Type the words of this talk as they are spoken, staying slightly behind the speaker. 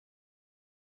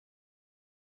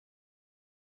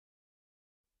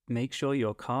Make sure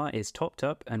your car is topped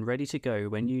up and ready to go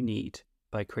when you need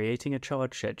by creating a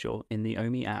charge schedule in the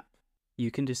Ohme app. You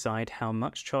can decide how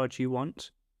much charge you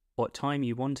want, what time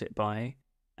you want it by,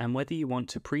 and whether you want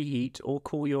to preheat or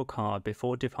cool your car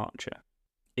before departure.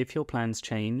 If your plans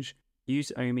change,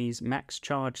 use Ohme's max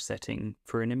charge setting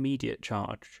for an immediate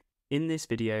charge. In this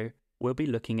video, we'll be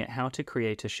looking at how to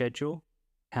create a schedule,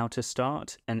 how to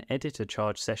start and edit a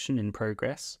charge session in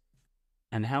progress,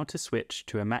 and how to switch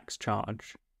to a max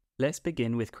charge. Let's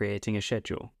begin with creating a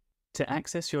schedule. To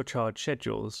access your charge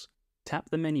schedules, tap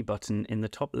the menu button in the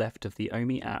top left of the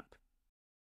Ohme app.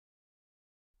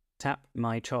 Tap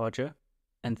My Charger,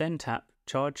 and then tap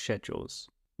Charge Schedules.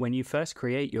 When you first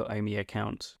create your Ohme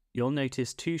account, you'll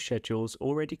notice two schedules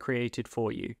already created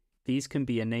for you. These can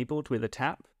be enabled with a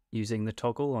tap using the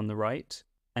toggle on the right,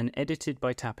 and edited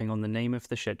by tapping on the name of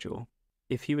the schedule.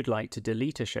 If you would like to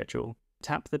delete a schedule,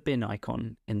 tap the bin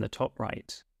icon in the top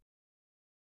right.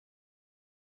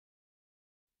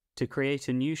 To create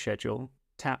a new schedule,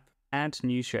 tap Add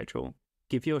New Schedule.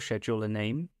 Give your schedule a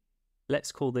name.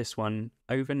 Let's call this one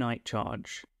Overnight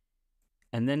Charge,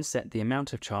 and then set the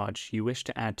amount of charge you wish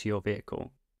to add to your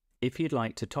vehicle. If you'd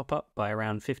like to top up by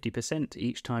around 50%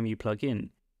 each time you plug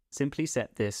in, simply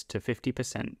set this to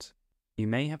 50%. You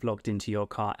may have logged into your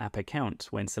car app account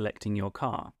when selecting your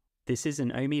car. This is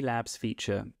an Ohme Labs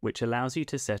feature which allows you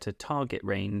to set a target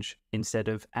range instead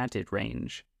of added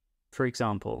range. For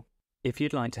example, if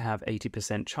you'd like to have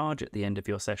 80% charge at the end of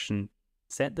your session,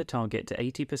 set the target to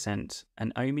 80%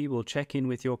 and Ohme will check in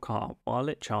with your car while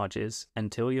it charges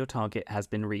until your target has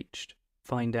been reached.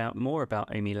 Find out more about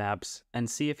Ohme Labs and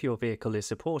see if your vehicle is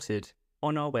supported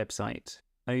on our website,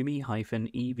 ohme-ev.com.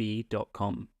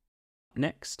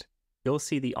 Next, you'll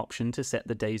see the option to set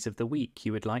the days of the week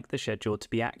you would like the schedule to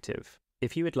be active.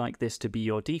 If you would like this to be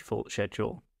your default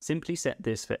schedule, simply set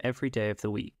this for every day of the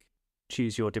week.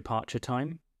 Choose your departure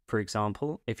time. For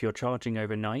example, if you're charging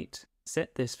overnight,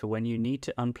 set this for when you need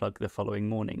to unplug the following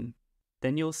morning.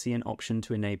 Then you'll see an option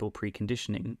to enable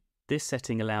preconditioning. This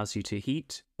setting allows you to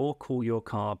heat or cool your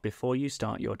car before you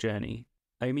start your journey.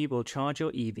 Ohme will charge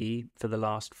your EV for the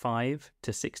last 5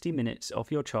 to 60 minutes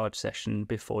of your charge session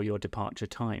before your departure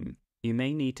time. You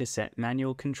may need to set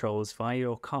manual controls via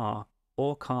your car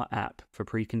or car app for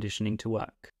preconditioning to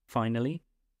work. Finally,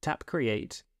 tap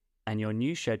Create, and your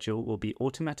new schedule will be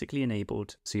automatically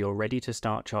enabled so you're ready to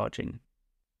start charging.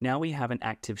 Now we have an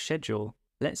active schedule,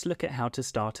 let's look at how to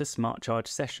start a smart charge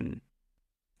session.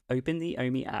 Open the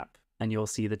Ohme app and you'll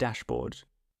see the dashboard.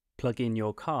 Plug in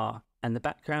your car and the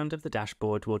background of the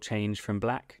dashboard will change from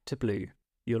black to blue.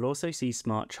 You'll also see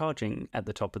Smart Charging at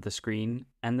the top of the screen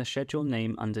and the schedule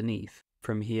name underneath.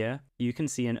 From here, you can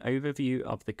see an overview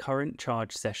of the current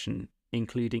charge session,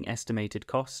 including estimated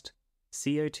cost,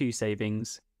 CO2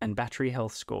 savings, and battery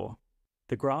health score.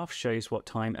 The graph shows what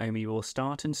time Ohme will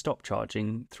start and stop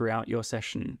charging throughout your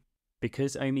session.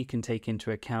 Because Ohme can take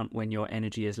into account when your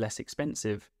energy is less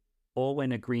expensive, or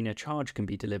when a greener charge can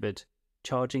be delivered,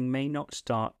 charging may not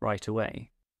start right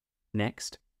away.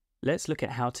 Next, let's look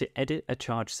at how to edit a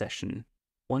charge session.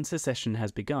 Once a session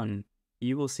has begun,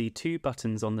 you will see two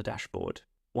buttons on the dashboard,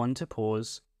 one to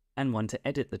pause and one to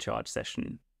edit the charge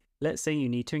session. Let's say you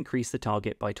need to increase the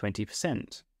target by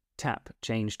 20%. Tap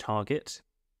Change Target,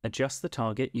 adjust the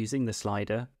target using the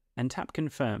slider, and tap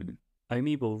Confirm.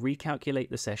 Ohme will recalculate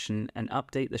the session and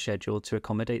update the schedule to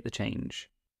accommodate the change.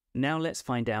 Now let's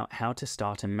find out how to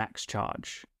start a max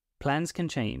charge. Plans can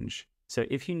change, so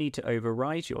if you need to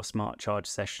override your smart charge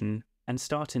session and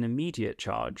start an immediate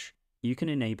charge, you can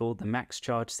enable the max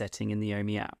charge setting in the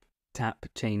Ohme app. Tap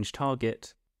Change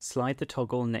Target, slide the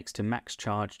toggle next to max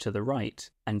charge to the right,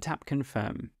 and tap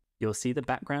Confirm. You'll see the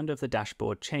background of the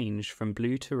dashboard change from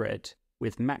blue to red,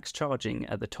 with max charging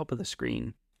at the top of the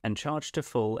screen and charge to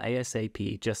full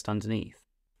ASAP just underneath.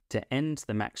 To end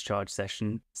the max charge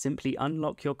session, simply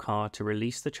unlock your car to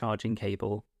release the charging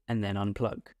cable and then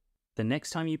unplug. The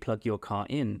next time you plug your car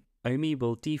in, Ohme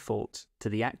will default to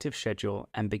the active schedule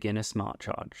and begin a smart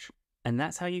charge. And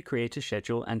that's how you create a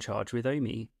schedule and charge with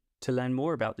Ohme. To learn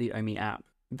more about the Ohme app,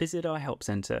 visit our help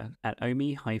center at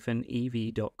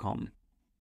ohme-ev.com.